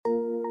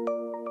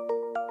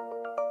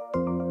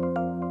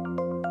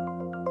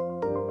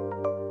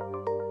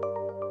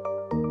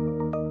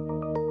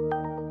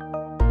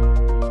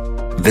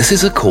This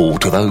is a call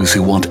to those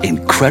who want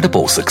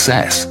incredible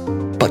success,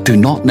 but do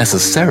not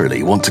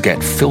necessarily want to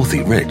get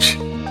filthy rich.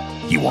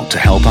 You want to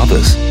help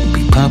others,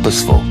 be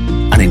purposeful,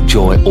 and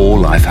enjoy all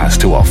life has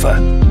to offer.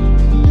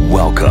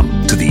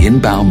 Welcome to the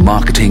Inbound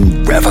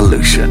Marketing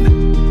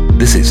Revolution.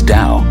 This is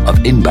Tao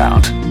of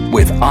Inbound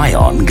with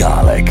Ion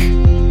Garlic.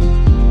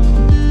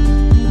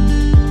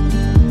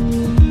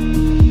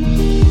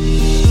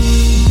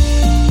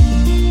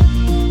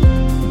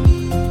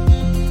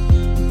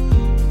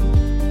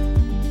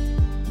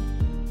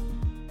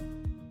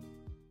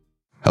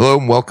 Hello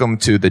and welcome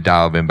to the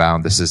Dial of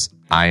Inbound. This is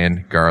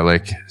Ion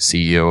Garlic,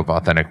 CEO of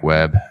Authentic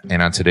Web.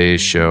 And on today's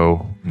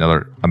show,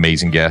 another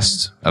amazing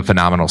guest, a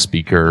phenomenal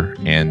speaker,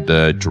 and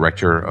the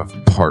director of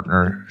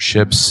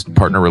partnerships,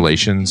 partner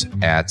relations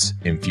at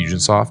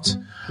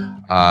Infusionsoft.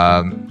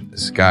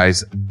 This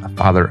guy's a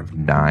father of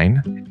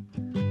 9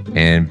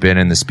 and been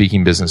in the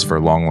speaking business for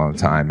a long, long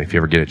time. If you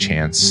ever get a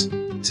chance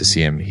to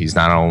see him, he's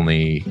not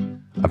only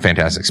a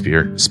fantastic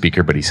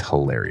speaker, but he's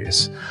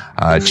hilarious.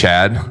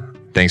 Chad,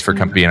 thanks for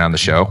being on the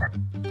show.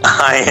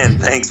 Hi,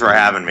 and thanks for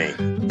having me.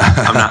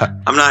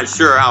 I'm not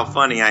sure how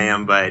funny I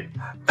am, but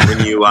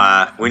when you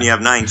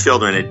have 9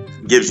 children,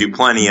 it gives you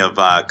plenty of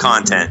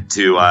content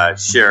to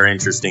share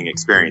interesting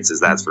experiences.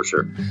 That's for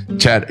sure.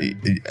 Chad,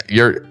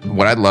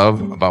 what I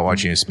love about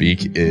watching you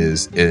speak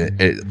is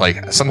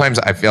like sometimes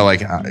I feel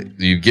like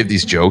you give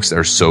these jokes that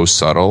are so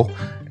subtle.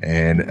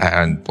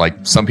 And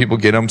like some people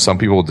get them, some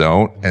people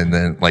don't. And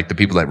then like the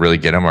people that really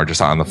get them are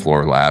just on the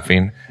floor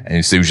laughing. And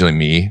it's usually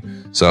me.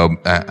 So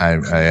well,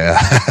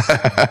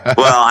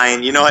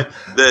 you know what?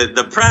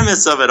 The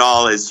premise of it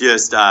all is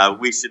just,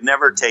 we should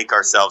never take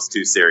ourselves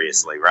too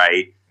seriously,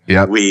 right?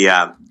 Yeah. We,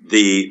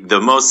 the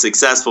most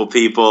successful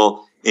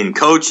people in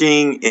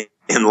coaching,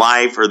 in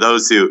life, are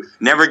those who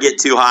never get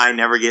too high,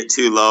 never get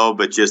too low,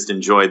 but just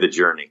enjoy the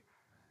journey.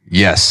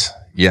 Yes,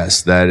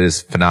 that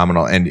is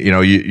phenomenal. And,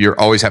 you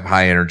always have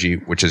high energy,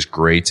 which is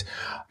great.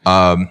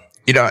 And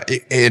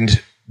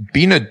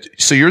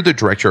so you're the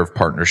director of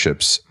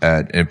partnerships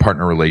and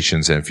partner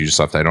relations at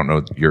Infusionsoft. I don't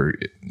know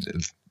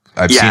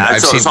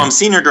So I'm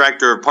senior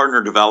director of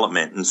partner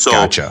development. And so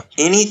Gotcha.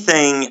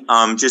 Anything,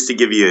 just to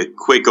give you a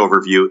quick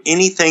overview,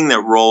 anything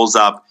that rolls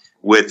up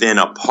within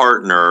a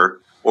partner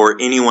or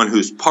anyone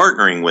who's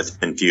partnering with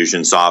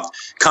Infusionsoft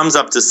comes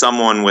up to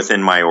someone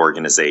within my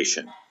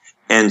organization.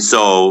 And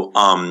so,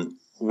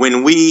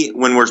 when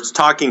we're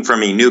talking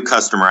from a new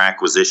customer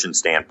acquisition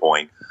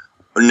standpoint,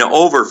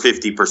 over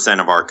 50%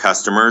 of our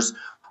customers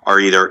are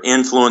either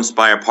influenced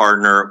by a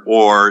partner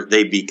or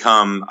they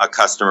become a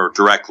customer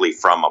directly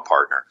from a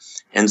partner.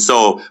 And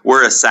so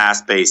we're a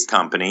SaaS-based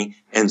company.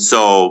 And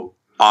so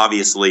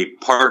obviously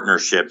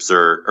partnerships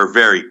are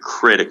very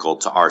critical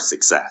to our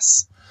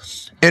success.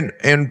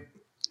 And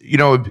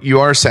you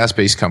are a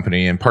SaaS-based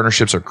company and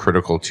partnerships are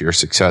critical to your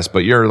success, but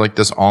you're like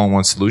this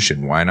all-in-one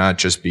solution. Why not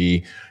just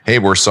be, hey,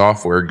 we're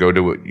software, go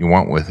do what you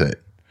want with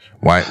it?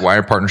 Why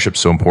are partnerships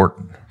so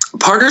important?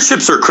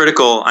 Partnerships are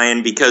critical,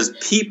 Ian, because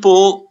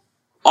people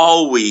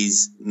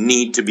always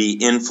need to be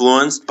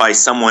influenced by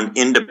someone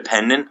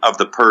independent of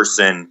the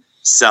person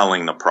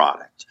selling the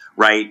product,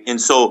 right? And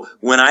so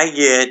when I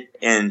get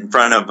in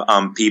front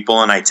of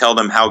people and I tell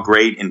them how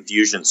great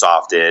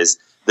Infusionsoft is,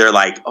 they're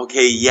like,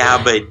 okay,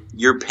 yeah, but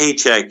your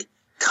paycheck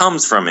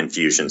comes from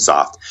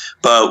Infusionsoft.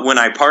 But when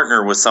I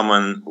partner with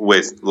someone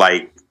with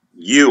like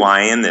you,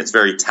 Ian, that's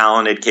very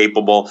talented,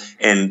 capable,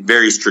 and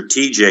very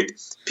strategic,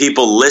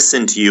 people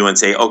listen to you and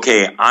say,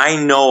 okay, I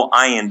know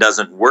Ian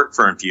doesn't work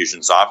for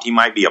Infusionsoft. He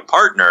might be a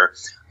partner.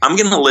 I'm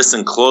going to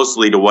listen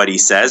closely to what he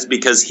says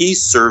because he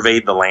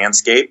surveyed the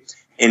landscape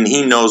and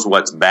he knows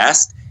what's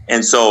best.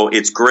 And so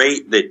it's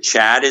great that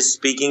Chad is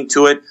speaking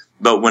to it.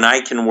 But when I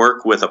can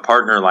work with a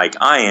partner like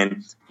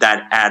Ian,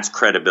 that adds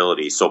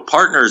credibility. So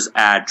partners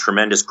add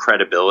tremendous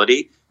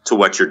credibility to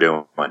what you're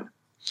doing.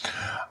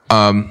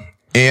 We're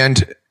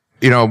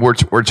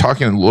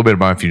talking a little bit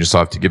about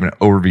Infusionsoft to give an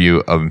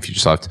overview of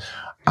Infusionsoft.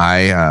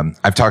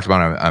 I've talked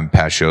about on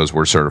past shows,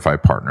 we're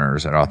certified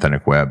partners at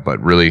Authentic Web, but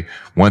really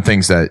one of the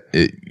things that,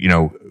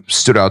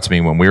 stood out to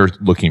me when we were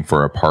looking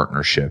for a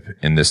partnership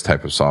in this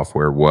type of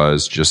software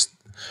was just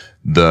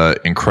the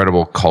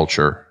incredible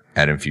culture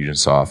at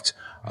Infusionsoft.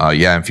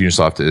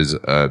 Infusionsoft is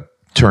a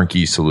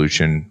turnkey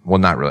solution. Well,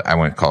 not really. I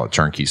wouldn't call it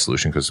turnkey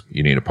solution because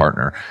you need a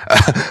partner,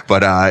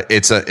 but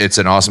it's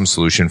an awesome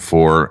solution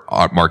for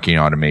marketing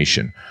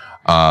automation.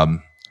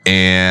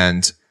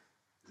 And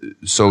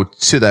so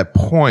to that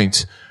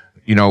point,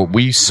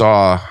 we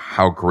saw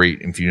how great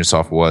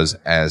Infusionsoft was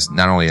as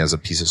not only as a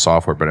piece of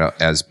software,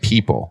 but as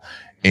people.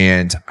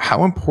 And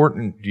how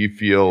important do you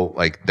feel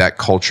like that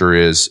culture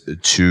is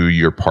to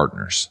your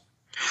partners?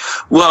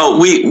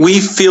 Well, we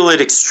feel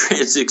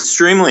it's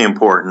extremely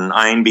important,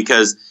 Ian,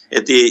 because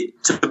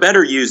to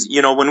better use,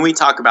 when we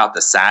talk about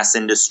the SaaS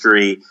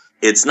industry,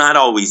 it's not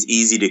always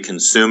easy to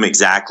consume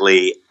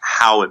exactly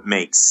how it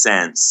makes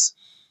sense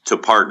to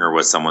partner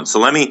with someone. So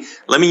let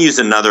me use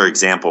another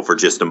example for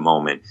just a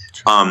moment.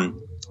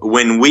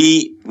 When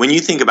you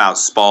think about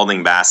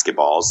Spalding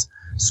basketballs,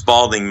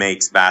 Spalding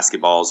makes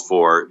basketballs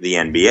for the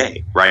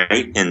NBA,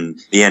 right? And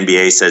the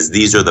NBA says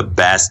these are the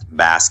best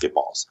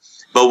basketballs.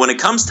 But when it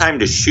comes time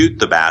to shoot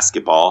the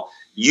basketball,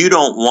 you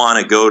don't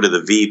want to go to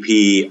the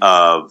VP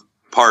of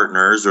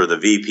partners or the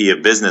VP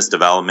of business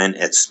development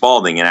at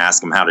Spalding and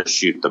ask them how to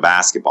shoot the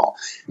basketball.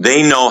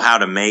 They know how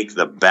to make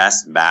the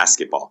best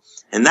basketball.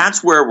 And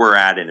that's where we're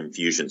at in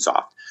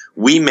Infusionsoft.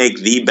 We make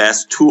the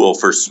best tool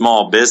for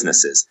small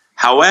businesses.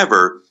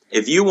 However,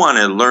 if you want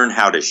to learn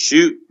how to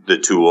shoot the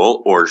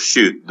tool or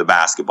shoot the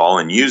basketball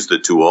and use the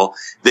tool,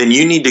 then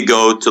you need to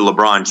go to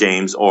LeBron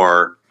James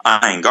or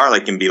Ian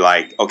Garlic and be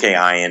like, okay,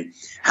 Ian,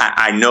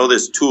 I know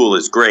this tool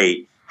is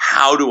great.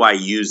 How do I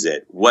use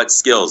it? What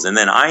skills? And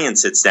then Ian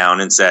sits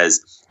down and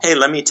says, hey,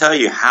 let me tell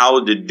you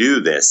how to do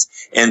this.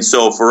 And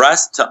so for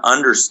us to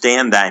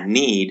understand that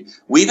need,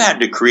 we've had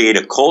to create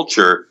a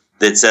culture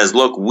that says,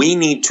 look, we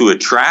need to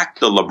attract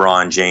the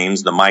LeBron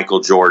James, the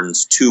Michael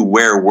Jordans to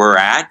where we're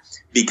at,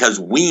 because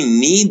we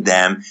need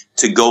them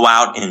to go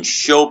out and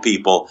show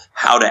people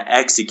how to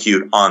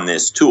execute on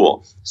this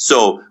tool.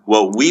 So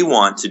what we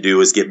want to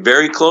do is get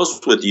very close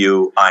with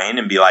you, Ian,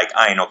 and be like,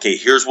 Ian, okay,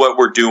 here's what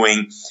we're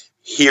doing.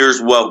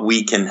 Here's what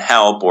we can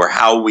help or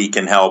how we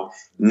can help.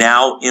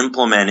 Now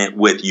implement it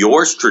with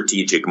your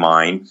strategic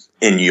mind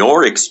and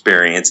your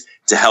experience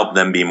to help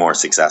them be more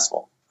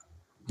successful.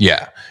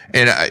 Yeah.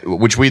 And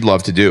which we'd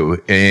love to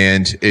do.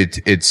 And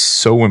it's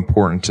so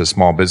important to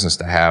small business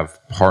to have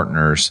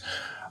partners,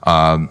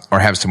 or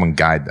have someone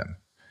guide them.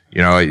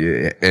 You know,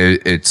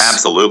 it's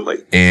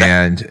absolutely.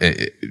 And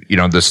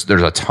there's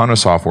a ton of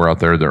software out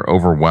there. They're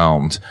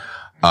overwhelmed.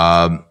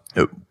 How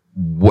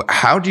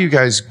do you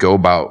guys go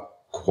about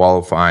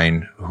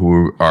qualifying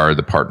who are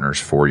the partners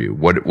for you?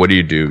 What do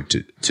you do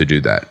to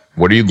do that?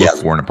 What do you look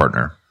for in a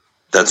partner?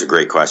 That's a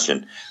great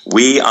question.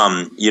 We, at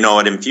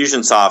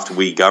Infusionsoft,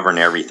 we govern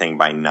everything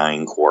by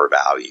 9 core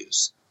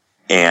values.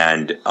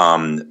 And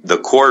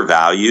the core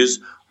values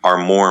are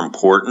more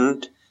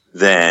important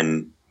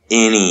than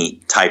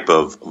any type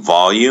of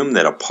volume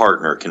that a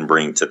partner can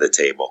bring to the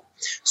table.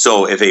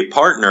 So if a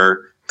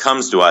partner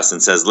comes to us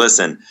and says,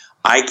 listen,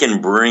 I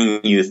can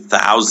bring you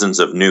thousands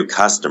of new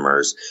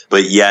customers,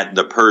 but yet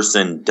the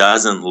person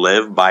doesn't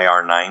live by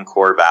our 9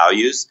 core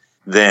values,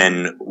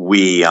 then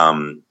we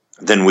won't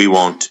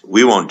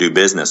do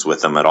business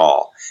with them at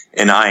all.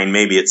 And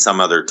maybe at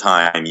some other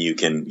time you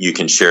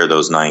can share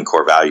those 9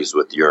 core values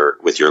with your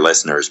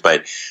listeners,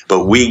 but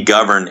we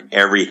govern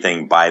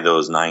everything by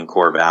those 9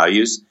 core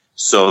values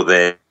so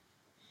that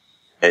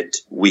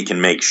we can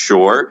make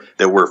sure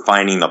that we're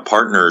finding the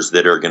partners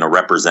that are going to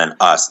represent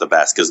us the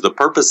best. Because the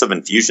purpose of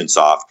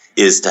Infusionsoft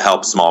is to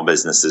help small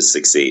businesses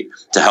succeed,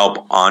 to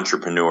help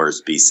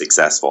entrepreneurs be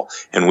successful.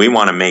 And we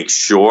want to make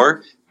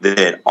sure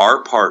that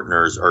our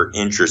partners are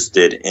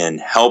interested in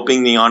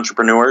helping the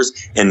entrepreneurs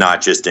and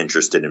not just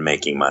interested in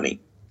making money.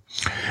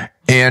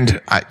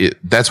 And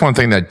that's one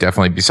thing that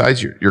definitely,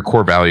 besides your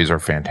core values are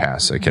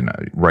fantastic. And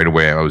right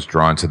away I was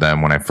drawn to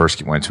them when I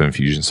first went to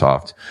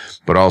Infusionsoft,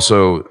 but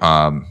also,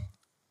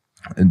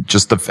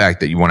 just the fact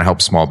that you want to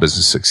help small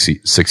business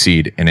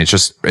succeed. And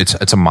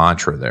it's a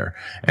mantra there,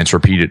 and it's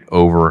repeated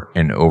over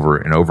and over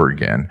and over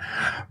again.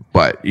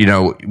 But,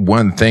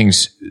 one of the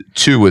things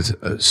too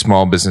with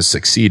small business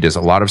succeed is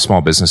a lot of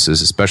small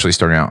businesses, especially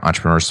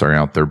entrepreneurs starting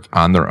out, they're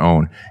on their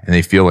own and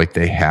they feel like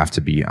they have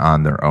to be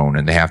on their own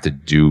and they have to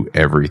do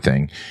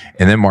everything.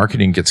 And then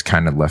marketing gets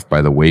kind of left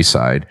by the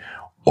wayside.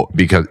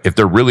 Because if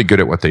they're really good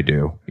at what they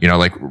do,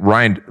 like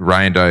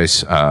Ryan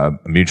Dice, a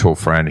mutual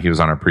friend, he was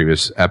on our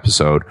previous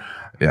episode,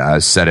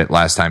 said it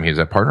last time he was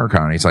at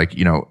PartnerCon. He's like,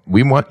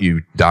 we want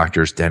you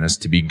doctors, dentists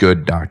to be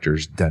good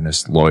doctors,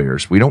 dentists,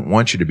 lawyers. We don't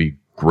want you to be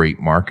great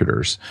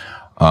marketers.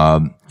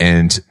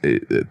 And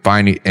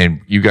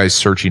you guys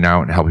searching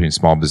out and helping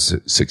small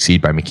business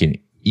succeed by making it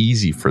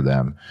easy for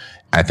them,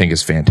 I think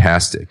is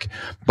fantastic.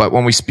 But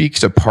when we speak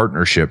to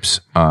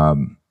partnerships,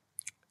 I'm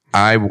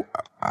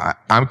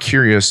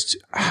curious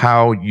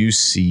how you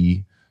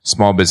see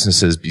small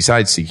businesses,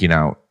 besides seeking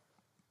out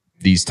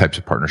these types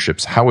of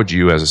partnerships. How would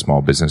you as a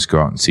small business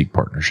go out and seek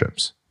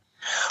partnerships?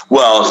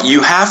 Well,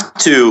 you have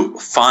to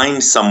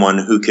find someone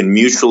who can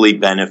mutually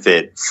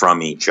benefit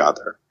from each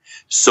other.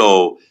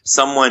 So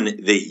someone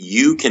that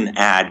you can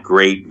add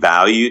great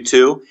value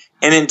to,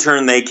 and in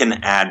turn they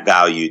can add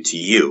value to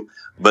you.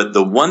 But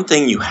the one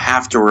thing you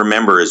have to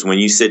remember is when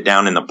you sit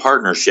down in the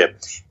partnership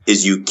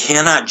is you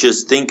cannot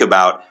just think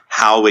about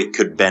how it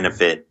could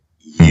benefit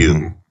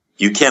you.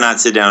 You cannot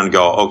sit down and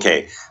go,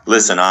 okay,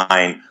 listen,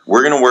 Ian,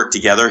 we're going to work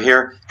together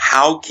here.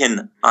 How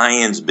can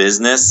Ian's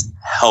business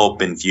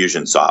help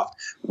Infusionsoft?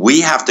 We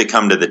have to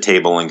come to the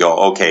table and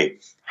go, okay,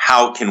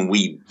 how can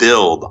we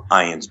build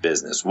Ian's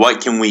business?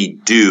 What can we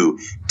do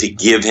to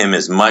give him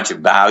as much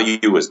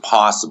value as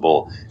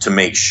possible to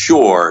make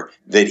sure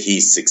that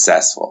he's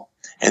successful?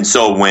 And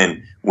so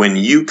when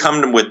you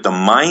come with the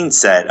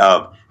mindset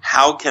of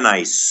how can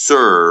I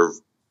serve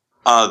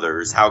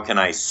others? How can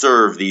I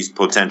serve these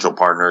potential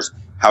partners?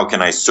 How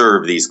can I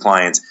serve these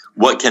clients?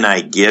 What can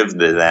I give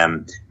to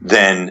them?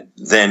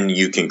 Then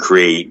you can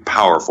create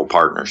powerful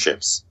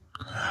partnerships.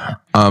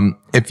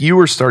 If you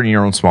were starting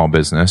your own small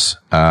business,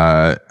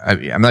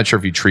 I'm not sure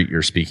if you treat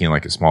your speaking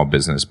like a small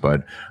business,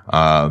 but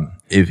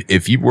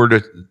if you were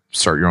to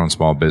start your own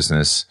small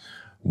business,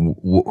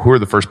 who are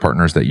the first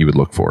partners that you would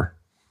look for?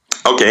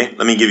 Okay,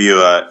 let me give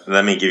you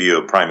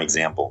a prime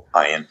example,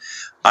 Ian.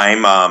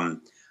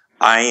 I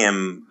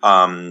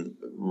am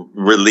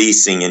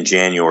releasing in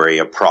January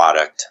a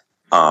product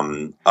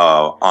on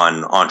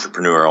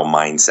entrepreneurial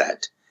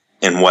mindset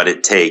and what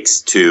it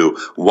takes to,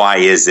 why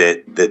is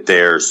it that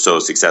they're so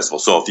successful?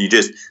 So if you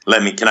just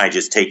can I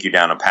just take you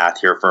down a path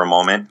here for a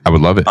moment? I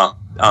would love it.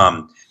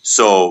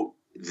 So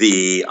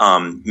the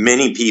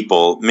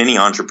many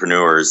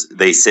entrepreneurs,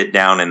 they sit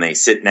down and they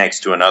sit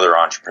next to another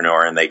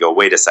entrepreneur and they go,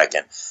 wait a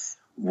second,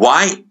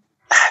 why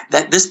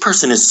that this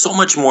person is so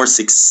much more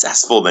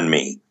successful than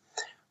me,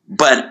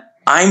 but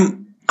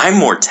I'm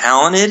more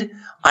talented,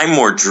 I'm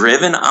more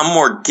driven, I'm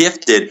more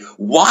gifted.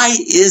 Why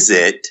is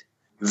it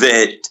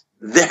that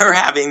they're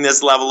having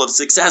this level of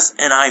success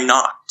and I'm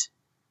not?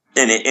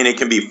 And it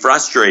can be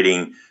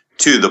frustrating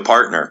to the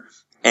partner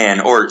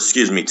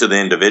to the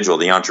individual,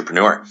 the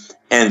entrepreneur.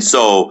 And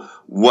so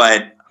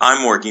what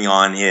I'm working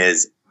on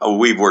is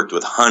we've worked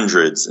with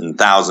hundreds and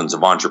thousands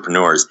of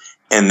entrepreneurs,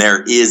 and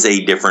there is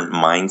a different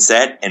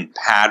mindset and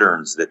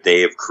patterns that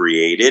they have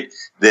created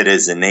that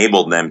has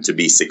enabled them to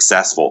be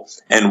successful.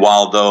 And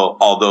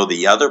although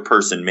the other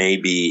person may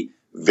be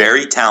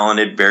very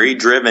talented, very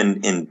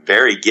driven, and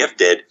very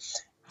gifted,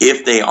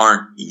 if they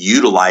aren't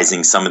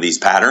utilizing some of these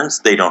patterns,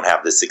 they don't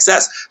have the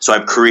success. So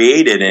I've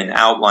created and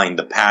outlined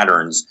the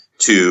patterns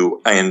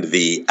and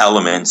the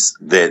elements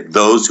that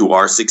those who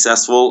are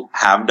successful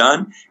have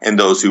done and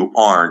those who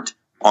aren't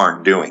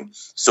doing.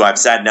 So I've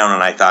sat down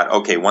and I thought,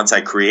 okay, once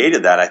I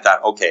created that, I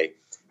thought, okay,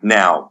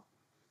 now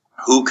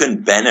who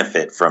can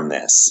benefit from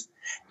this?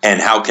 And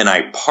how can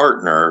I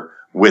partner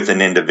with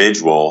an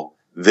individual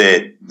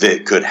that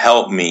could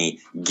help me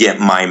get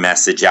my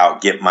message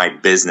out, get my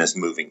business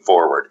moving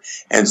forward?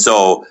 And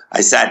so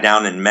I sat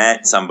down and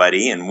met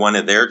somebody, and one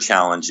of their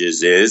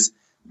challenges is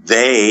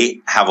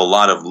they have a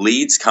lot of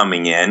leads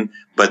coming in,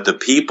 but the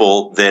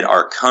people that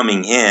are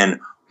coming in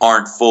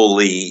aren't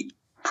fully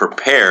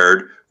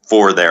prepared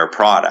for their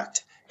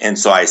product. And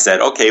so I said,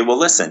 okay, well,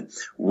 listen,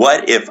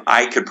 what if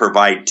I could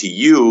provide to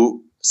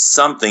you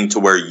something to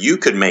where you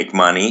could make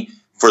money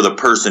for the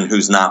person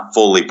who's not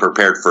fully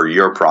prepared for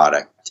your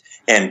product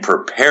and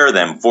prepare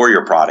them for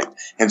your product?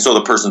 And so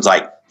the person's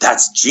like,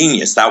 that's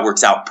genius. That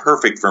works out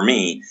perfect for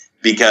me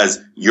because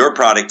your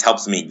product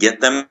helps me get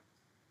them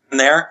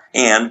there,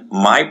 and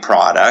my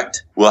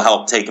product will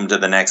help take them to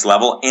the next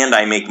level, and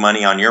I make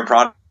money on your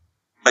product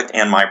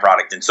and my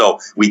product. And so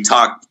we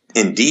talked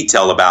in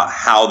detail about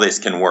how this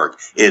can work.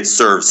 It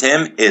serves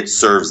him, it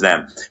serves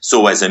them.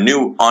 So as a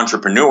new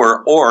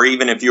entrepreneur, or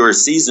even if you're a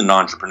seasoned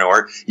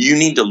entrepreneur, you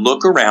need to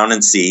look around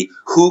and see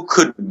who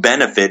could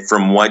benefit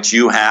from what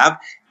you have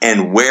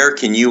and where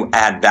can you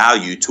add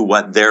value to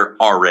what they're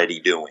already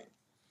doing.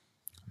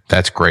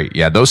 That's great.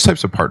 Yeah, those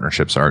types of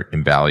partnerships are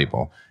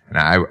invaluable. And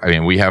I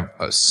mean, we have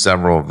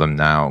several of them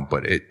now,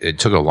 but it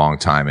took a long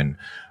time, and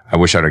I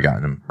wish I'd have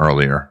gotten them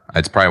earlier.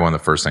 It's probably one of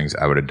the first things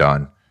I would have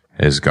done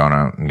is gone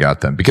out and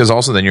got them, because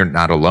also then you're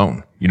not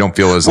alone. You don't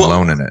feel as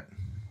alone in it.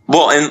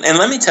 Well, and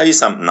let me tell you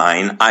something,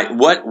 Ian.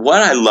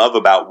 What I love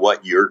about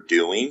what you're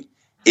doing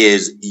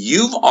is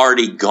you've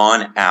already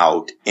gone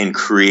out and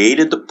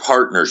created the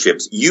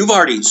partnerships.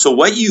 So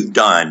what you've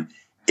done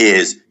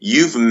is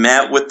you've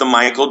met with the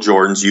Michael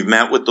Jordans, you've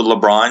met with the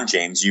LeBron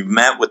James, you've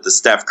met with the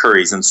Steph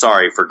Currys, and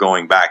sorry for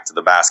going back to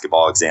the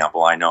basketball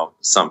example. I know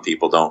some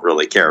people don't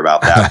really care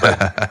about that,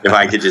 but if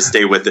I could just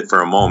stay with it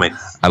for a moment.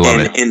 I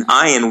love it. And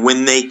Ian,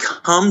 when they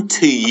come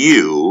to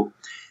you,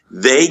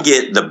 they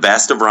get the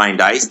best of Ryan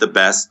Dice, the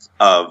best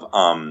of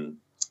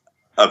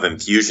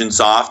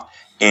Infusionsoft,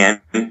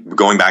 and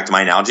going back to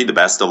my analogy, the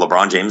best of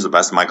LeBron James, the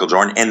best of Michael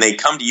Jordan, and they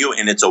come to you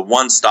and it's a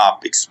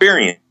one-stop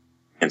experience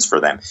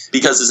for them.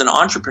 Because as an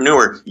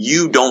entrepreneur,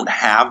 you don't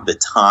have the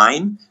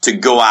time to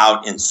go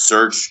out and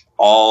search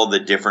all the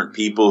different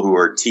people who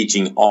are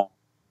teaching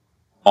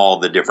all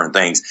the different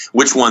things.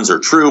 Which ones are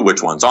true,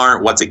 which ones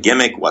aren't, what's a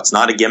gimmick, what's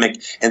not a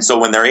gimmick. And so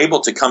when they're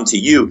able to come to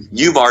you,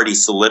 you've already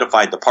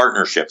solidified the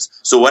partnerships.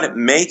 So what it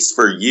makes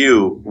for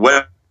you,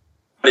 what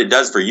it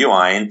does for you,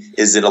 Ian,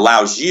 is it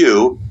allows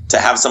you to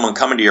have someone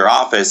come into your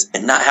office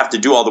and not have to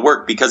do all the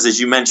work. Because as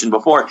you mentioned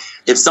before,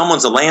 if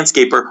someone's a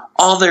landscaper,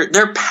 all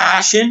their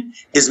passion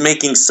is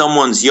making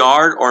someone's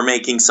yard or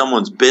making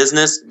someone's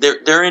business.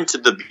 They're into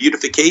the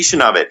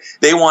beautification of it.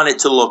 They want it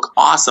to look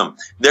awesome.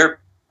 Their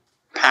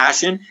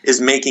passion is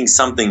making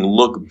something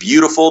look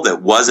beautiful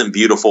that wasn't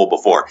beautiful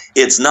before.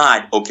 It's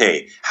not,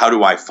 okay, how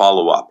do I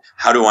follow up?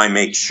 How do I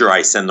make sure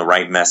I send the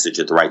right message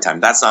at the right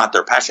time? That's not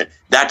their passion.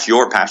 That's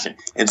your passion.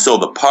 And so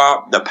the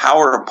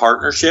power of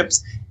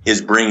partnerships is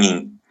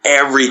bringing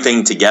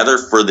everything together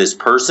for this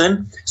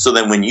person. So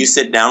then when you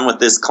sit down with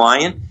this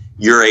client,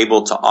 you're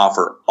able to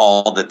offer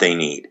all that they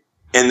need.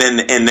 And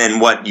then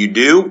what you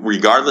do,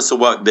 regardless of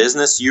what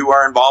business you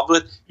are involved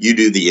with, you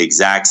do the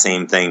exact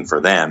same thing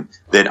for them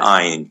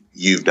that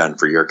you've done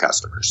for your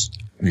customers.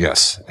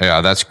 Yes.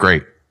 Yeah, that's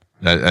great.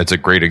 That's a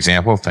great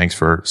example. Thanks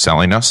for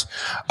selling us.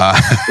 No,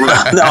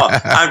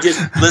 I'm just,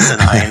 listen,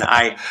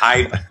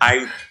 I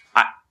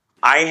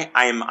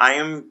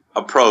am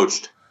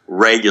approached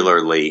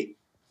regularly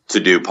to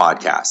do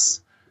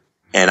podcasts,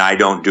 and I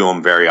don't do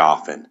them very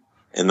often.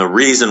 And the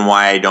reason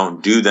why I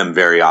don't do them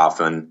very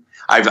often,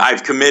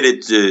 I've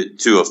committed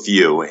to a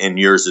few, and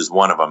yours is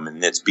one of them.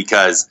 And it's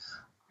because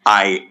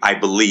I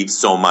believe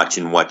so much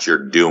in what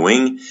you're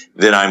doing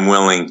that I'm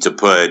willing to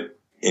put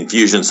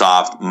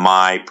Infusionsoft,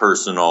 my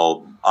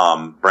personal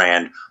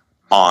brand,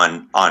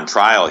 on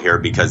trial here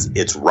because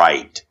it's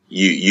right.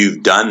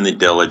 You've done the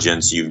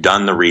diligence, you've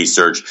done the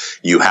research,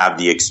 you have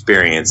the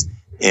experience,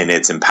 and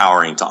it's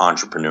empowering to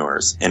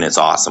entrepreneurs, and it's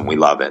awesome. We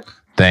love it.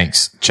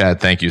 Thanks, Chad.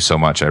 Thank you so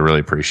much. I really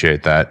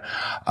appreciate that.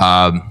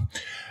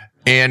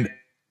 And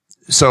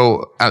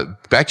so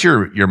back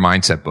to your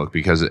mindset book,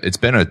 because it's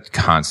been a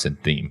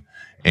constant theme,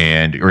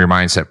 and your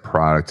mindset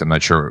product, I'm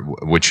not sure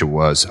which it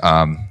was.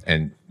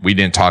 And we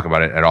didn't talk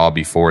about it at all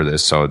before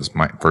this, so this is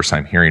my first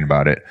time hearing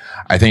about it.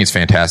 I think it's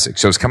fantastic.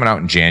 So it's coming out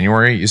in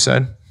January, you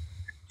said?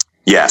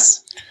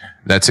 Yes.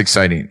 That's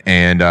exciting.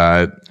 And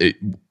can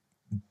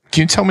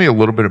you tell me a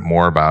little bit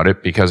more about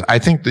it? Because I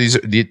think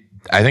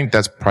I think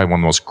that's probably one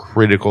of the most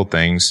critical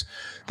things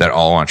that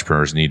all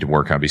entrepreneurs need to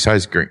work on.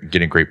 Besides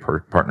getting great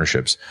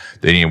partnerships,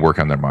 they need to work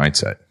on their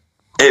mindset.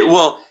 And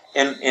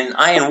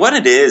what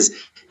it is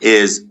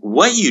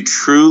what you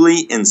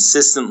truly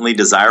insistently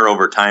desire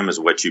over time is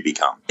what you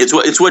become.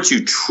 It's what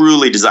you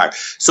truly desire.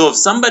 So if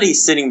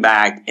somebody's sitting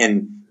back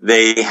and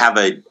they have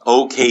an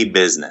okay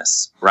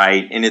business,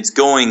 right, and it's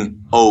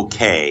going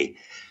okay,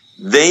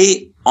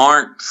 they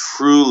aren't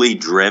truly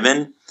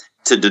driven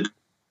to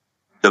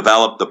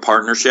develop the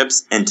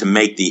partnerships and to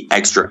make the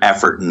extra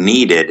effort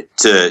needed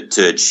to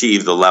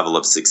achieve the level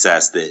of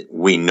success that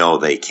we know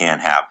they can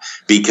have,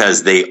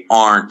 because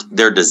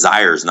their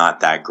desire's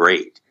not that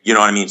great. You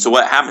know what I mean? So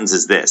what happens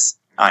is this,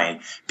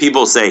 Ian,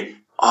 people say,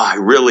 oh, I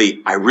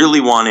really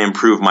want to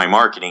improve my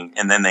marketing.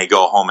 And then they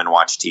go home and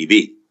watch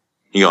TV.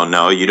 You go,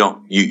 no, you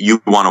don't.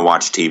 You want to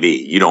watch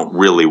TV. You don't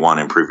really want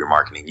to improve your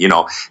marketing. You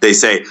know, they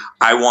say,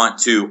 I want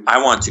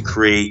to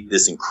create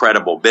this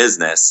incredible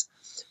business,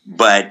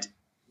 but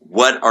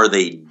what are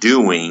they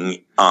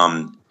doing,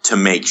 to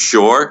make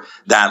sure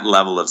that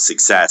level of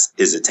success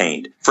is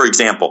attained? For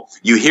example,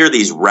 you hear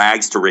these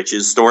rags to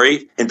riches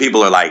story, and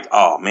people are like,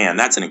 oh man,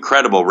 that's an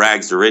incredible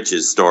rags to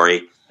riches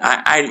story.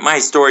 My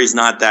story's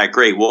not that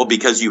great. Well,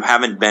 because you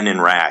haven't been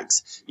in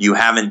rags. You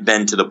haven't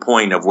been to the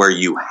point of where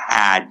you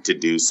had to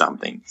do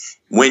something.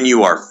 When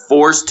you are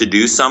forced to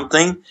do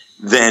something,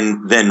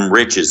 then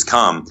riches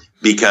come,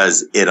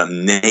 because it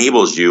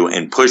enables you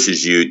and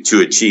pushes you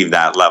to achieve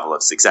that level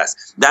of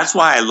success. That's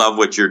why I love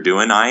what you're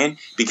doing, Ian,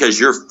 because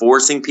you're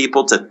forcing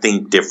people to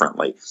think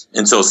differently.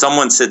 And so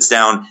someone sits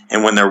down,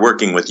 and when they're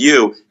working with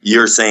you,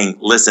 you're saying,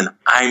 listen,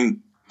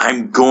 I'm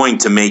going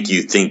to make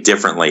you think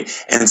differently.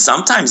 And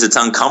sometimes it's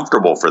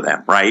uncomfortable for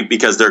them, right?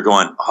 Because they're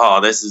going,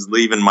 oh, this is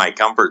leaving my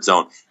comfort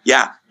zone.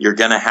 Yeah, you're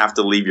going to have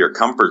to leave your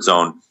comfort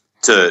zone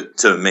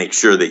to make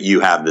sure that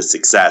you have the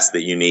success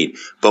that you need.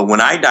 But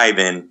when I dive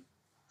in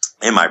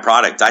my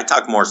product, I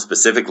talk more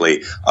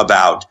specifically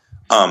about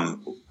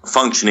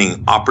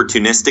functioning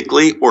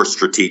opportunistically or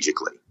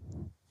strategically.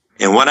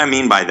 And what I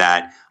mean by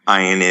that,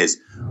 Ian, is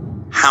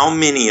how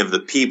many of the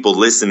people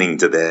listening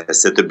to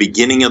this at the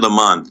beginning of the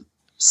month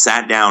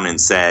sat down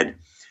and said,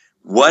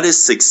 what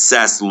does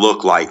success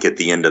look like at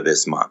the end of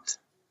this month?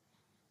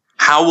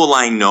 How will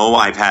I know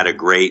I've had a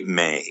great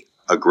May,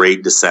 a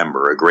great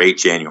December, a great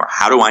January?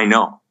 How do I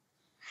know?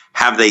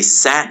 Have they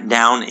sat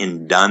down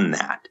and done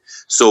that?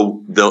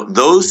 So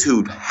those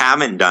who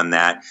haven't done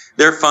that,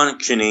 they're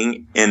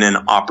functioning in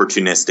an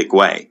opportunistic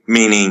way,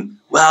 meaning,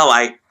 well,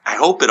 I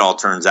hope it all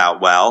turns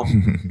out well.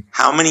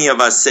 How many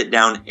of us sit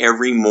down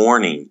every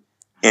morning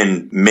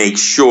and make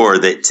sure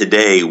that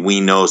today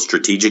we know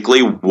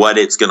strategically what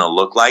it's going to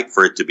look like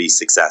for it to be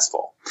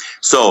successful?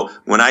 So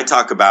when I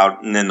talk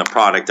about, and then the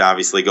product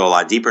obviously go a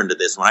lot deeper into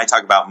this, when I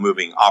talk about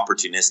moving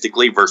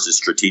opportunistically versus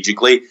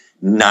strategically,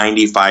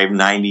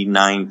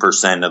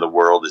 99% of the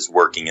world is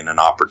working in an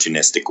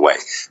opportunistic way.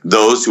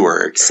 Those who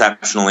are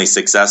exceptionally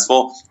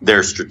successful,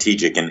 they're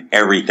strategic in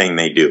everything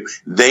they do.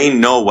 They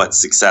know what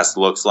success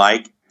looks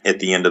like at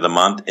the end of the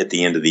month, at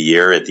the end of the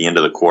year, at the end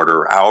of the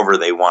quarter, however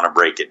they want to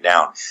break it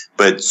down.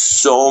 But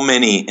so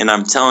many, and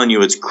I'm telling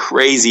you, it's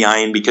crazy,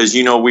 Ian, because,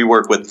 you know, we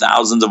work with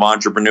thousands of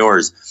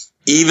entrepreneurs,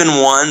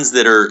 even ones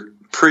that are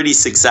pretty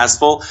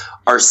successful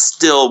are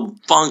still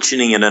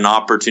functioning in an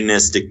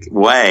opportunistic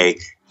way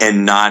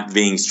and not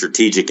being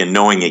strategic and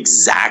knowing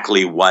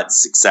exactly what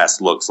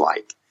success looks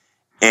like.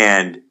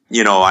 And,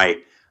 you know, I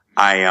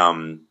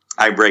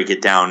break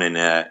it down in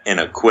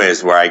a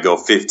quiz where I go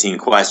 15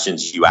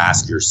 questions you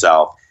ask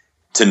yourself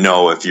to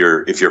know if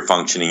you're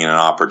functioning in an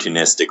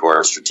opportunistic or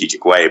a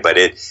strategic way. But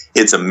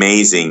it's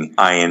amazing,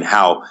 Ian,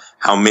 how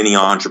many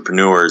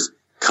entrepreneurs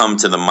come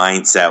to the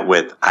mindset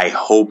with, I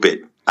hope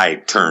it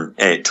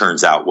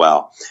turns out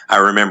well. I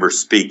remember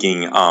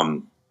speaking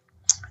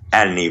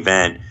at an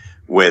event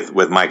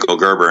with Michael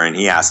Gerber, and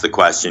he asked the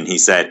question. He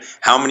said,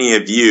 how many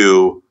of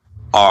you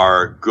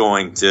are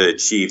going to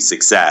achieve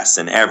success?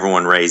 And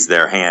everyone raised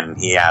their hand, and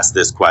he asked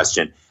this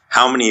question: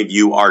 how many of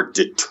you are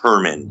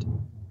determined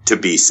to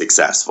be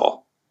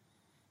successful?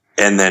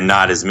 And then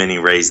not as many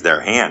raised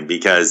their hand,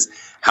 because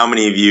how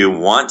many of you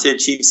want to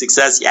achieve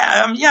success?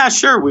 Yeah,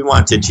 sure, we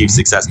want to achieve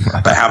success.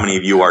 But how many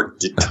of you are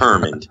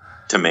determined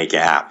to make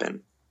it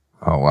happen?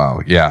 Oh,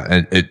 wow.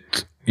 Yeah.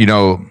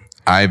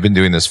 I've been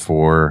doing this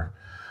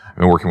I've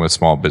been working with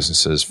small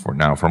businesses for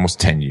almost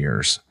 10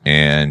 years.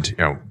 And,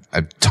 I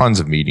have tons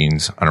of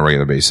meetings on a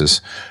regular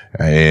basis.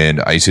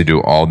 And I used to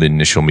do all the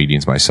initial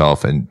meetings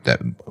myself. And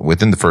that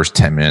within the first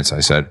 10 minutes, I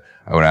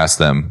would ask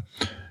them,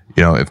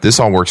 if this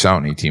all works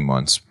out in 18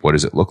 months, what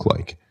does it look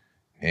like?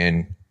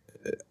 And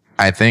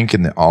I think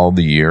in all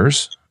the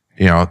years,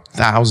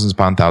 thousands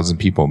upon thousands of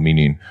people,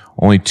 meaning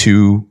only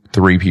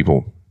 2-3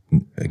 people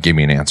gave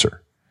me an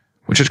answer,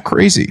 which is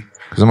crazy.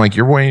 Because I'm like,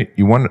 you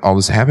want all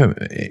this to happen.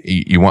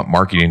 You want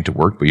marketing to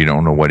work, but you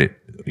don't know what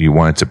you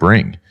want it to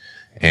bring.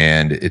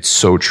 And it's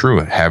so true,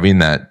 having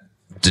that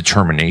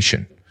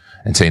determination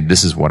and saying,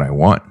 this is what I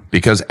want,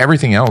 because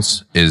everything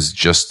else is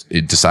just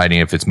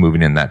deciding if it's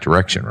moving in that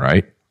direction,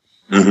 right?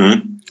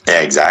 Mm-hmm.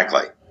 Yeah,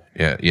 exactly.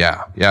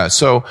 Yeah.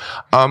 So,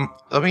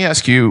 let me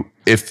ask you,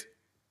 if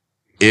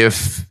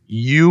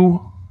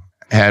you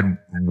had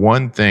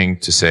one thing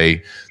to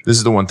say, this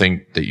is the one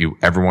thing that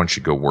everyone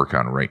should go work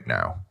on right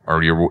now,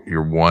 or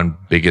your one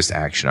biggest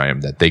action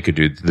item that they could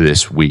do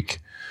this week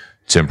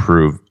to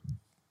improve,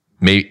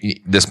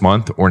 maybe this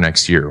month or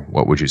next year,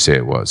 what would you say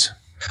it was?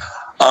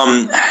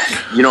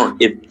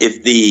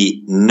 If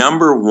the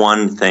number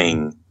one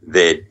thing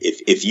that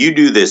if you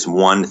do this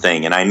one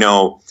thing, and I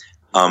know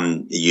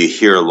you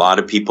hear a lot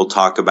of people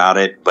talk about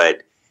it,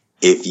 but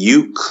if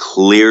you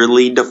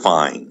clearly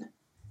define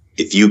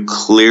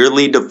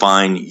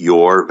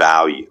your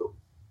value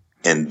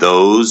and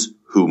those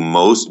who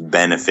most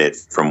benefit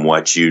from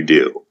what you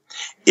do,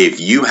 if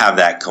you have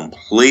that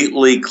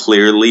completely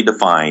clearly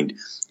defined,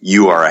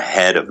 you are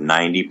ahead of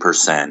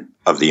 90%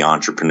 of the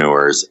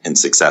entrepreneurs and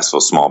successful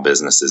small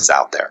businesses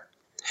out there.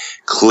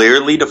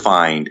 Clearly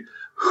defined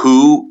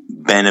who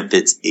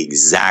benefits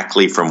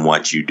exactly from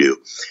what you do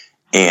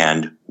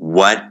and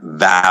what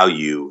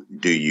value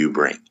do you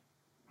bring.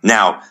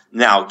 Now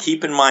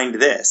keep in mind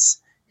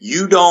this.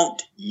 You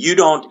don't,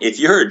 if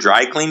you're a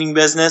dry cleaning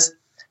business,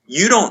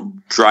 you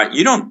don't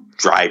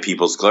dry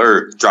people's clothes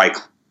or dry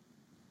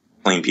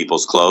clean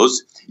people's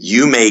clothes.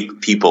 You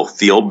make people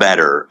feel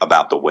better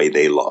about the way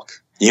they look,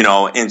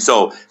 and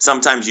so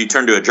sometimes you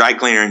turn to a dry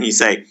cleaner and you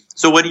say,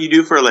 so what do you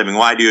do for a living?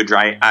 Well,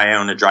 I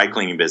own a dry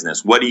cleaning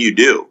business. What do you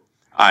do?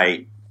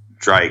 I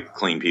dry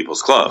clean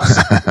people's clothes.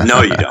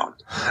 No, you don't.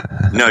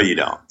 No, you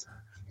don't.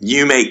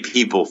 You make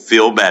people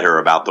feel better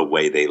about the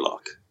way they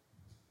look.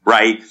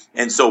 Right.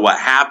 And so what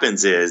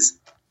happens is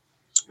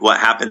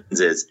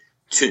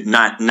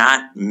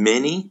not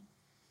many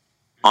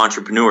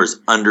entrepreneurs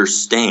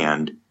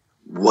understand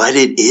what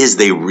it is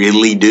they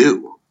really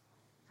do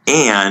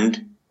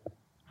and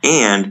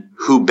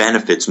who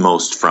benefits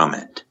most from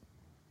it.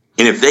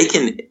 And if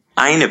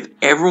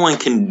everyone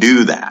can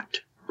do that,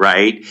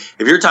 right? If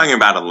you're talking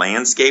about a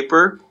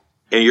landscaper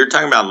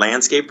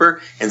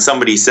and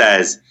somebody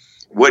says,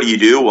 what do you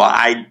do? Well,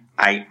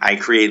 I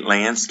create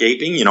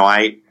landscaping.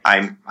 I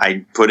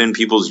put in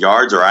people's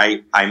yards, or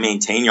I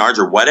maintain yards,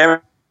 or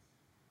whatever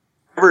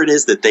it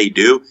is that they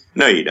do.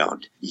 No, you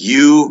don't.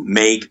 You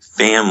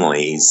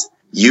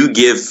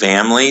give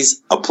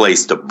families a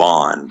place to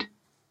bond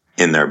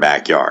in their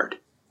backyard.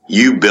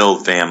 You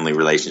build family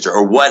relationships,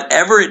 or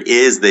whatever it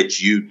is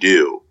that you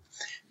do.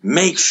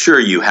 Make sure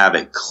you have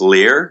it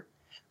clear,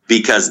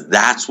 because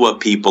that's what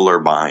people are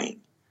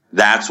buying.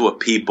 That's what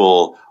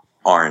people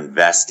are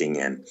investing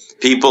in.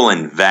 People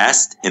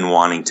invest in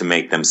wanting to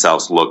make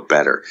themselves look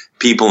better.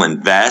 People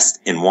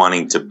invest in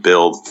wanting to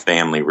build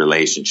family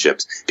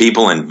relationships.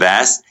 People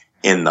invest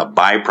in the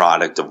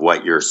byproduct of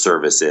what your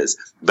service is.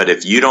 But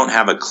if you don't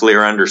have a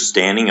clear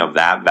understanding of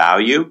that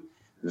value,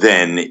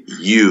 then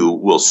you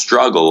will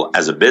struggle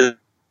as a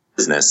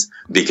business,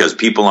 because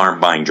people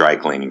aren't buying dry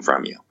cleaning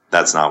from you.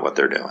 That's not what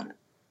they're doing.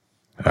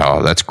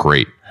 Oh, that's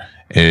great.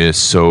 It is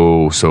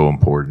so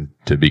important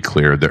to be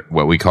clear that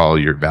what we call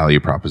your value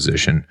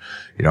proposition,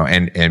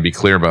 and be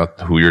clear about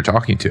who you're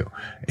talking to.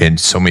 And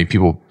so many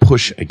people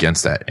push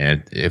against that.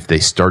 And if they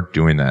start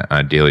doing that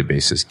on a daily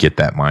basis, get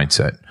that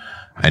mindset,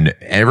 and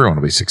everyone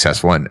will be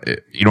successful. And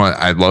what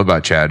I love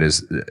about Chad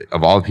is,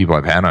 of all the people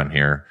I've had on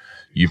here,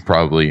 you've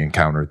probably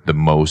encountered the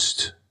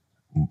most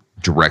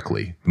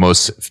directly,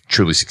 most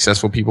truly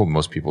successful people,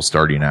 most people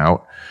starting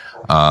out.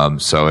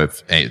 So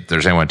if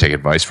there's anyone to take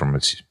advice from,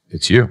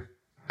 it's you.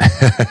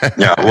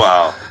 Yeah,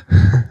 well,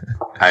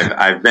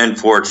 I've been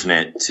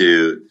fortunate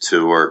to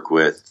work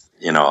with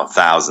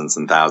thousands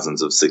and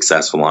thousands of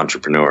successful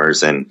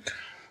entrepreneurs, and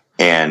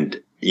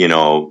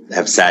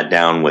have sat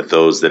down with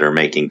those that are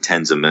making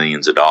tens of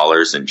millions of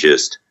dollars, and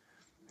just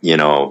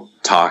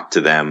talk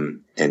to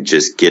them and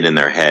just get in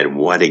their head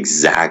what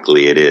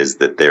exactly it is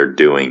that they're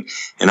doing.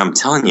 And I'm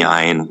telling you,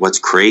 Ian, what's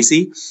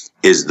crazy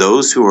is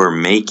those who are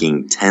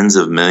making tens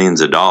of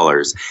millions of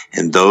dollars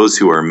and those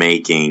who are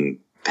making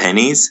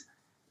pennies,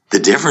 the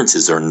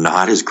differences are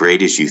not as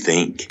great as you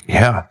think.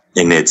 Yeah.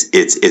 And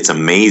it's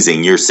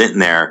amazing. You're sitting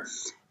there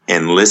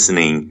and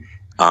listening,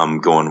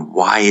 going,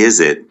 why is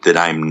it that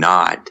I'm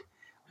not?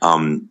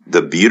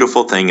 The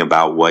beautiful thing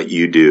about what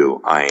you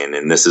do, Ian,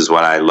 and this is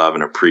what I love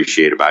and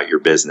appreciate about your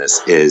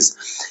business, is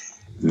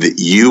that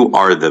you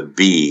are the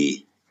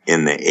B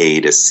in the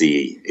A to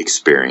C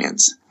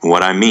experience.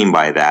 What I mean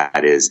by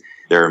that is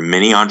there are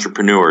many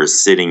entrepreneurs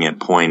sitting at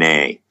point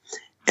A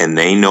and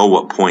they know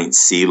what point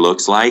C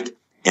looks like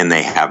and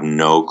they have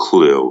no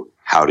clue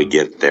how to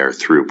get there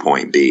through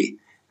point B.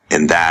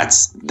 And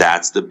that's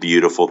the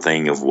beautiful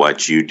thing of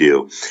what you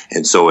do.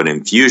 And so at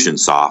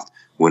Infusionsoft,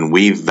 when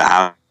we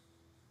value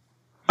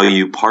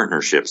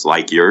partnerships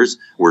like yours,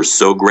 we're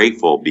so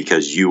grateful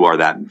because you are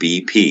that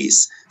B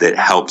piece that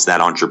helps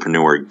that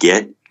entrepreneur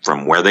get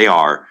from where they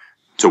are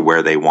to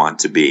where they want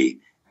to be.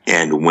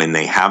 And when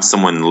they have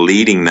someone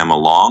leading them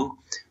along,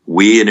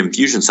 we at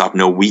Infusionsoft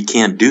know we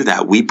can't do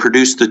that. We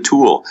produce the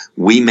tool.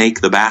 We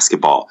make the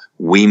basketball.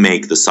 We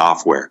make the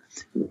software.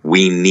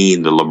 We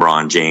need the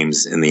LeBron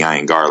James and the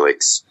Ian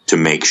Garlics to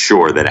make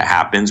sure that it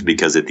happens,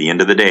 because at the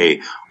end of the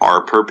day,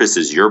 our purpose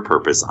is your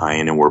purpose,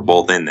 Ian, and we're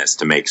both in this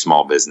to make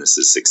small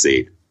businesses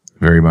succeed.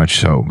 Very much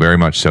so. Very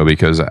much so.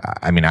 Because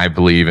I mean, I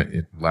believe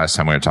last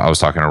time I was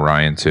talking to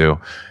Ryan too,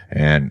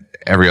 and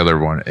every other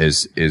one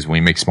is when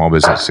you make small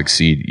business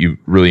succeed, you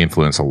really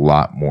influence a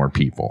lot more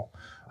people.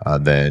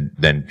 Then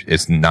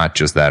it's not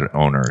just that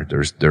owner.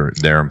 There's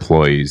their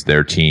employees,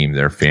 their team,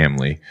 their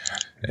family.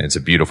 And it's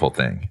a beautiful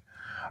thing.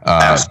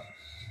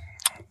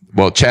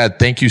 Well, Chad,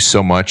 thank you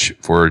so much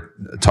for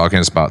talking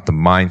to us about the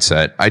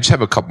mindset. I just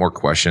have a couple more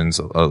questions,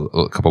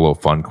 a couple little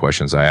fun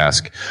questions I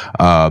ask.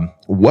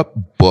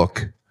 What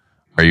book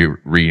are you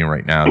reading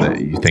right now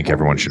that you think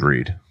everyone should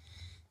read?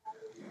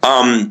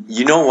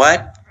 You know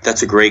what?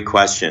 That's a great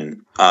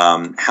question.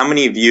 How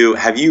many of you,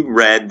 have you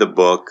read the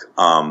book,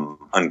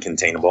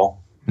 Uncontainable?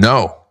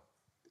 No.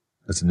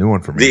 That's a new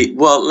one for me.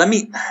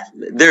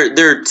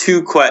 There are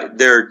two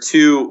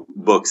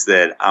books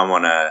that I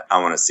want to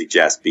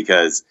suggest,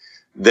 because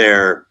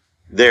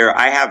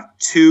I have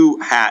two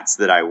hats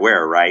that I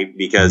wear, right?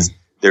 Because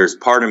there's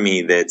part of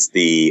me that's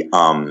the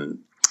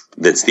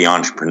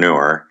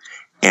entrepreneur,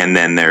 and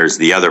then there's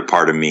the other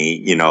part of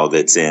me,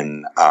 that's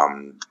in,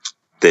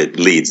 that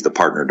leads the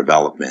partner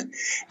development.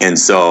 And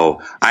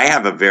so I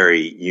have a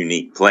very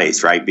unique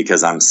place, right?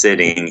 Because I'm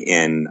sitting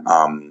in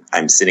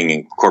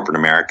corporate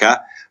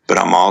America, but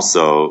I'm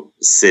also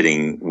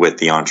sitting with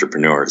the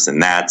entrepreneurs,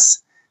 and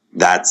it's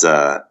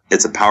a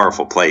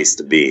powerful place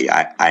to be.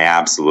 I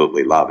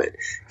absolutely love it,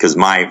 because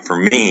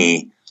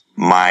me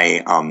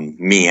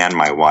and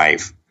my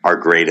wife, our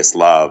greatest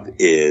love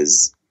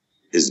is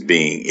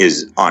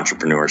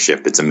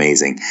entrepreneurship. It's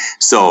amazing.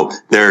 So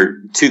there are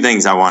two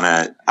things I want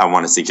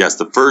to suggest.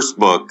 The first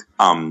book,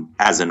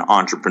 as an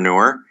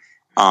entrepreneur,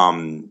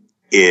 I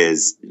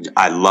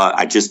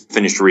just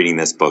finished reading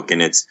this book,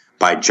 and it's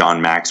by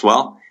John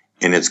Maxwell,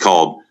 and it's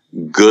called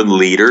Good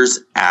Leaders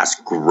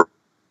Ask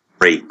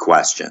Great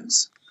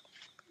Questions.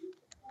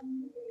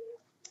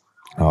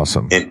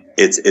 Awesome. And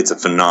it's a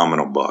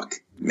phenomenal book.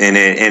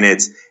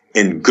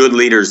 And good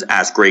leaders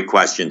ask great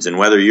questions. And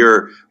whether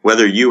you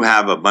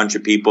have a bunch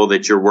of people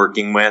that you're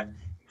working with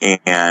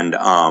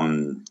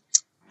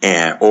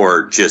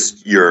or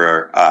just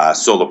you're a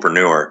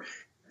solopreneur,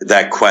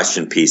 that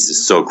question piece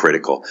is so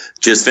critical.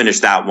 Just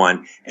finished that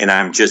one, and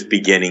I'm just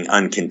beginning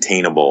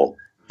Uncontainable.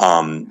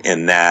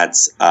 And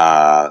that's,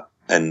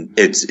 and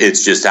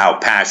it's just how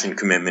passion,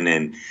 commitment,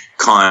 and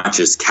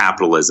conscious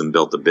capitalism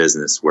built a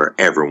business where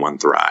everyone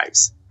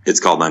thrives. It's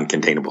called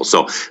Uncontainable.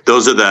 So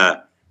those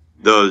are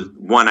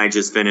one I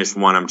just finished,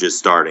 one I'm just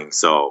starting.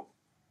 So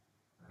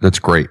that's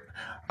great.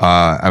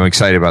 I'm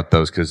excited about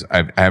those because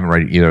I haven't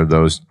read either of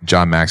those.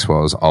 John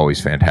Maxwell is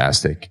always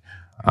fantastic.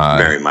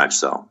 Very much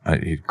so.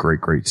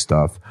 Great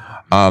stuff.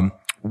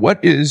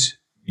 What is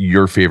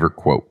your favorite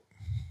quote?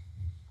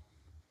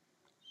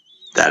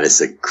 That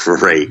is a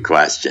great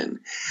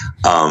question.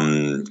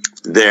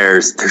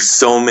 There's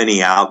so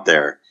many out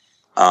there.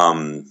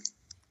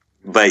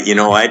 But you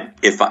know what?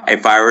 If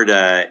I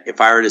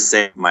were to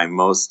say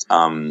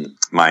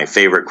my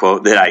favorite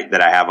quote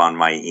that I have on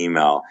my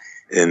email,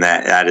 and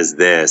that is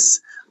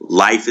this: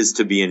 life is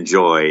to be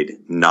enjoyed,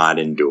 not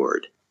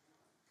endured.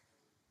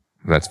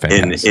 That's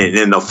fantastic.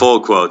 And the full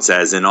quote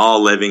says, "In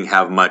all living,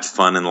 have much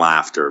fun and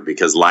laughter,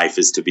 because life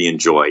is to be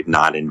enjoyed,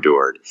 not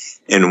endured."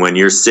 And when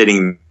you're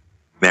sitting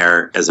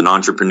there as an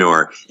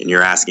entrepreneur and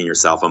you're asking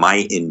yourself, am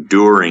I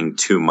enduring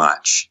too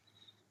much?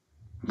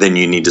 Then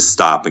you need to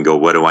stop and go,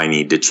 what do I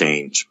need to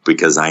change?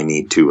 Because I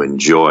need to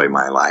enjoy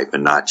my life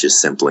and not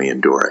just simply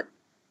endure it.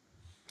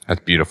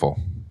 That's beautiful.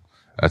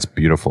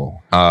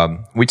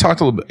 We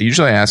talked a little bit.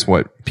 Usually I ask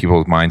what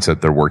people's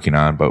mindset they're working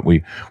on, but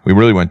we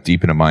really went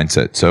deep into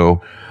mindset.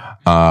 So,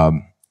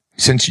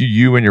 since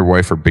you and your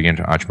wife are big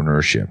into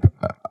entrepreneurship,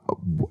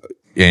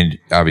 and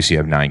obviously you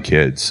have 9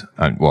 kids.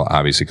 Well,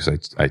 obviously,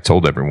 because I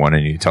told everyone,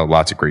 and you tell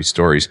lots of great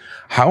stories.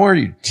 How are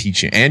you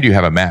teaching? And you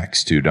have a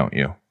Max too, don't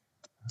you?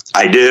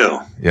 I do.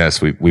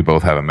 Yes, we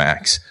both have a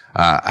Max.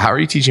 How are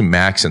you teaching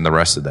Max and the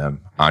rest of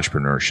them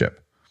entrepreneurship?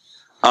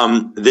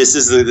 This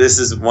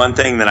is one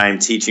thing that I'm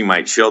teaching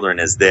my children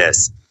is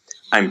this.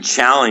 I'm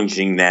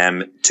challenging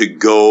them to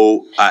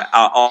go.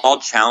 I'll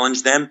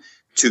challenge them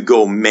to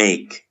go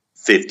make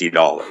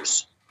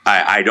 $50.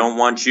 I don't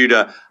want you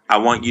to. I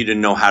want you to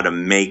know how to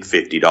make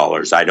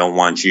 $50. I don't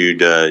want you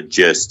to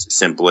just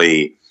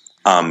simply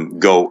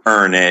go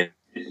earn it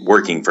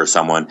working for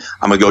someone.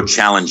 I'm going to go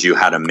challenge you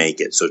how to make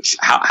it. So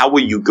how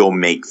will you go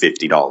make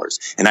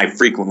 $50? And I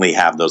frequently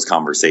have those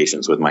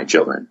conversations with my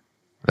children.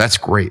 That's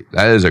great.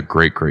 That is a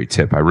great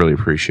tip. I really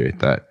appreciate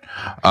that.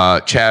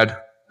 Chad,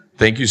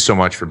 thank you so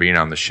much for being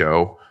on the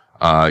show.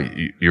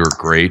 You're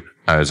great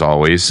as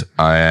always.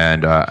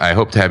 And I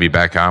hope to have you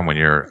back on when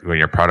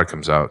your product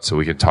comes out so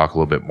we can talk a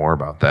little bit more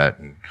about that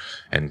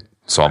and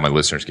so all my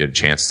listeners get a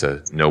chance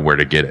to know where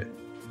to get it.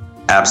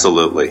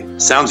 Absolutely.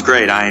 Sounds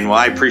great, Ian. Well,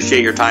 I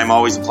appreciate your time.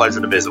 Always a pleasure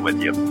to visit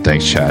with you.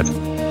 Thanks, Chad.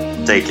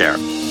 Take care.